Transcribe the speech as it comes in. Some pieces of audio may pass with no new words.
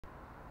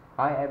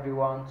Hi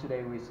everyone,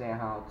 today we say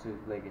how to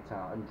play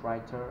guitar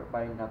Unwritten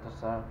by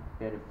Natasha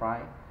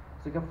Bedingfield.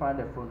 So you can find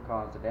the full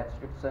chord in the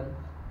description.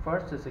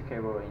 First is the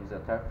Capo in the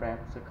third frame.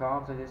 The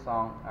chords of this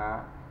song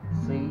are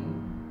C,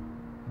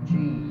 G,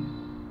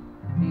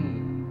 D,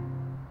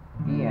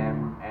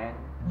 EM, and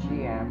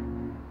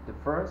GM. The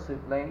first is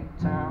play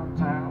down,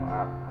 down,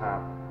 up,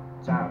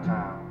 down,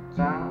 down,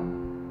 down,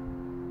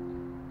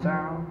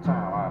 down,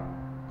 down, up,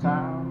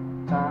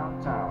 down, down,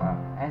 down, up.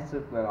 And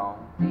so play on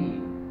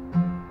D.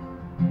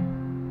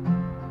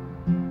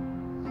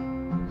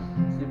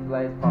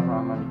 Plays for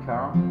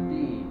harmonica D,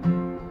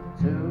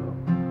 2,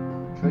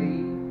 3,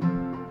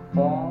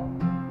 4,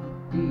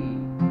 D,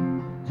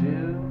 2,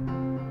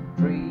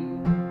 3,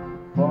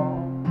 4,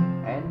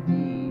 and D.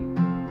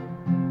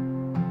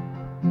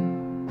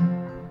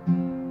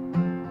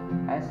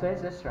 As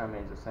the strum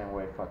is the same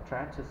way for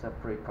track to the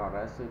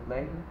pre-chorus, we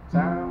play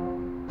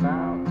down,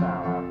 down,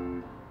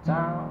 down, up,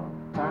 down,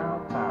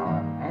 down, down,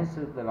 up, and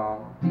so along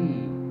D,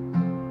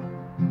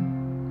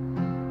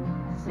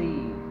 C,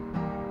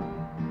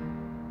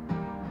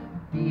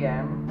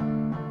 EM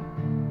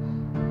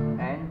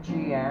and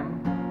GM.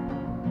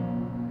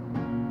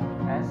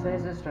 As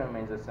the strum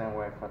is the same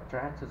way for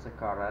track to the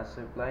chorus,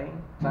 we play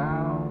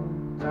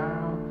down,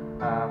 down,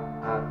 up,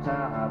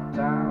 down, up,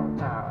 down,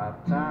 down,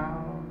 up,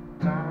 down,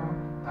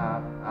 down,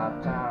 up,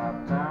 down,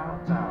 up,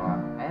 down, down,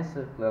 up. As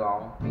we play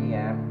along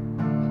PM,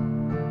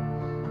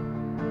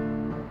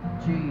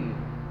 G,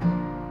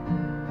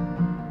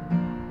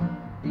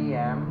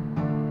 DM,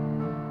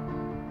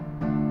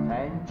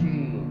 and G.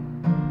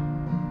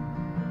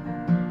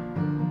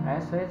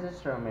 As the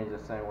strum is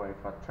the same way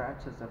for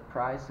track to the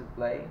price to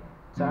play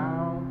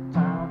down,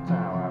 down,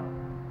 down, up,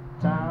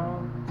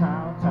 down,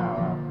 down,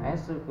 down, up.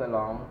 As we play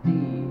along D,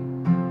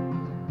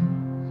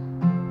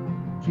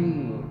 G,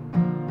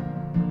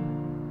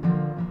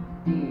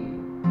 D,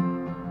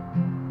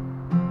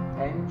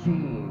 and G.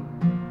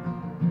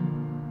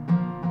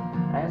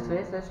 As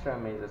the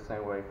strum is the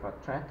same way for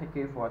track. Thank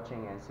you for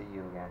watching and see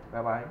you again.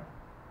 Bye bye.